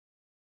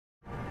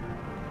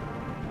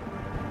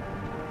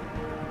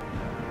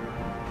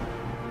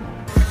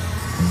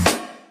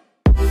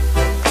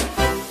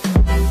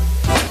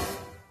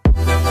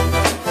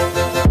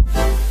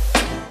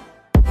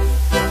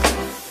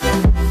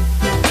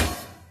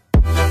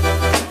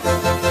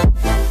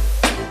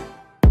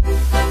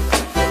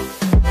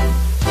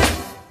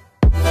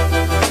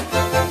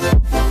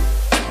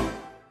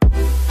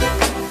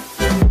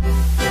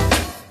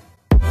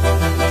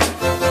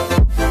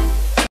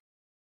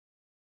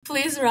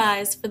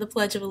rise for the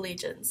Pledge of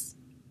Allegiance.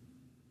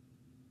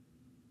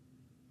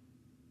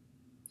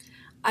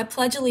 I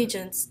pledge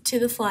allegiance to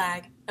the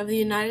flag of the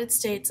United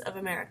States of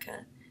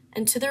America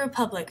and to the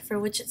republic for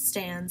which it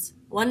stands,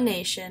 one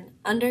nation,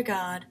 under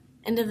God,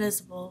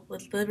 indivisible,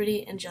 with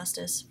liberty and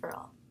justice for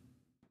all.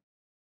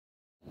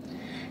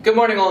 Good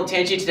morning, Old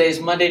Tangy. Today is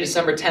Monday,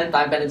 December 10th.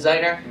 I'm Bennett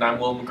Zeitner. And I'm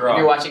Will McGraw. And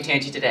you're watching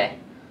Tangy Today.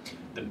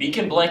 The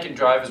Beacon Blanket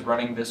Drive is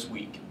running this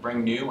week.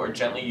 Bring new or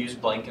gently used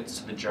blankets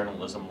to the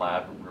Journalism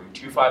Lab, room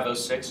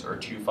 2506 or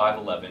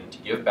 2511, to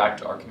give back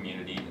to our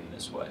community in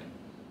this way.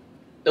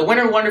 The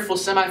Winter Wonderful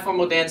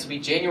semi-formal dance will be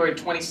January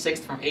 26th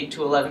from 8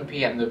 to 11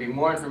 p.m. There'll be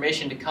more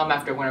information to come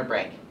after winter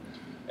break.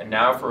 And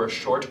now for a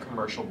short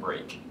commercial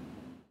break.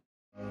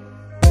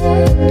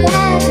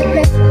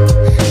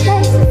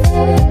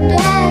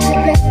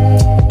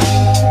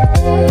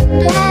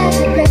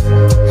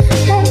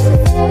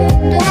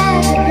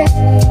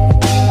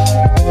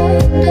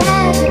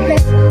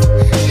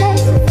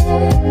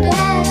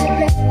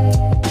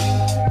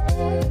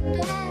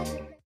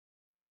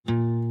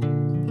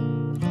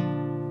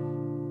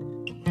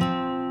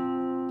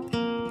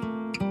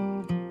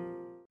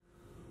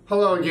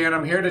 Hello again.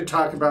 I'm here to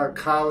talk about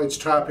college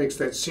topics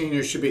that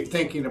seniors should be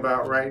thinking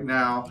about right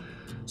now.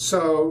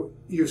 So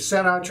you've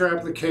sent out your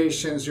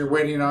applications, you're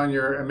waiting on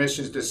your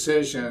admissions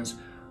decisions,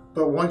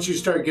 but once you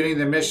start getting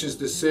the admissions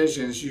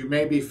decisions, you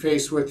may be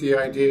faced with the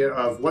idea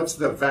of what's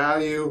the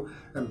value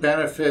and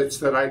benefits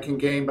that I can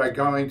gain by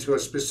going to a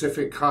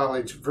specific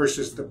college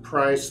versus the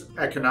price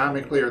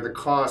economically or the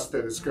cost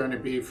that it's going to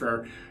be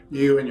for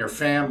you and your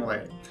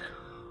family.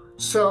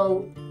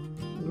 So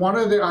one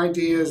of the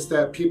ideas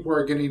that people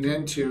are getting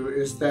into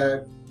is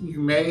that you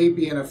may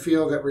be in a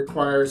field that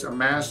requires a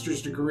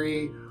master's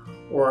degree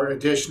or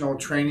additional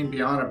training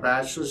beyond a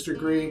bachelor's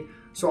degree.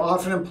 So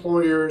often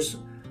employers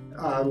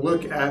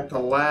look at the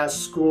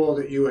last school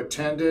that you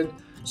attended.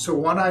 So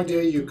one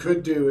idea you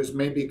could do is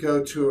maybe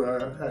go to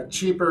a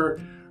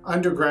cheaper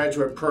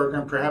undergraduate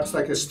program, perhaps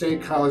like a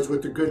state college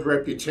with a good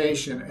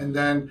reputation, and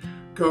then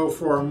go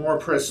for a more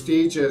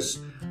prestigious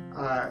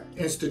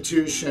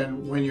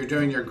institution when you're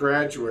doing your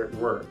graduate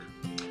work.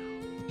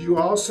 You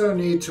also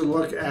need to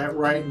look at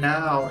right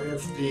now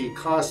if the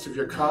cost of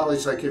your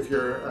college, like if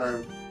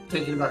you're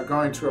thinking about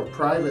going to a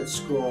private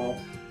school,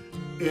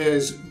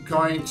 is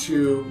going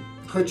to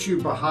put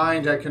you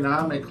behind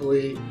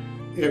economically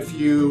if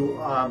you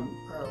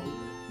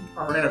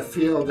are in a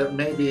field that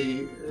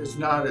maybe is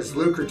not as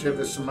lucrative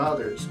as some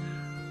others.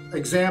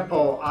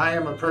 Example, I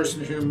am a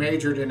person who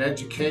majored in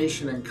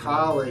education in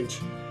college,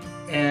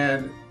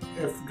 and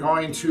if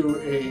going to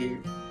a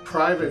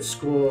private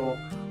school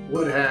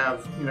would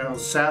have,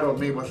 saddled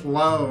me with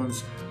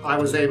loans, I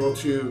was able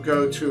to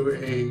go to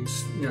a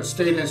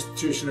state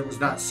institution that was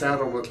not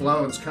saddled with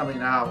loans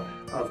coming out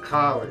of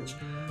college.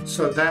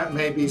 So that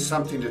may be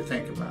something to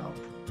think about.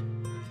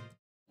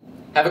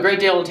 Have a great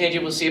day, Old Tangy.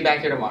 We'll see you back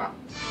here tomorrow.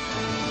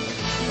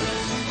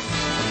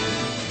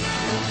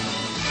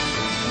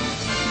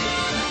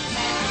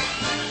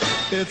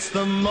 It's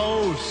the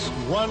most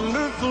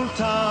wonderful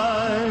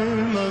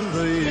time of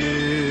the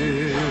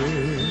year,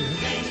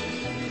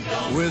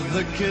 with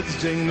the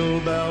kids jingle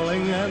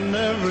belling and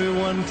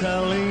everyone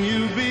telling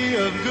you be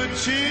of good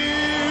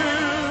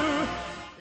cheer.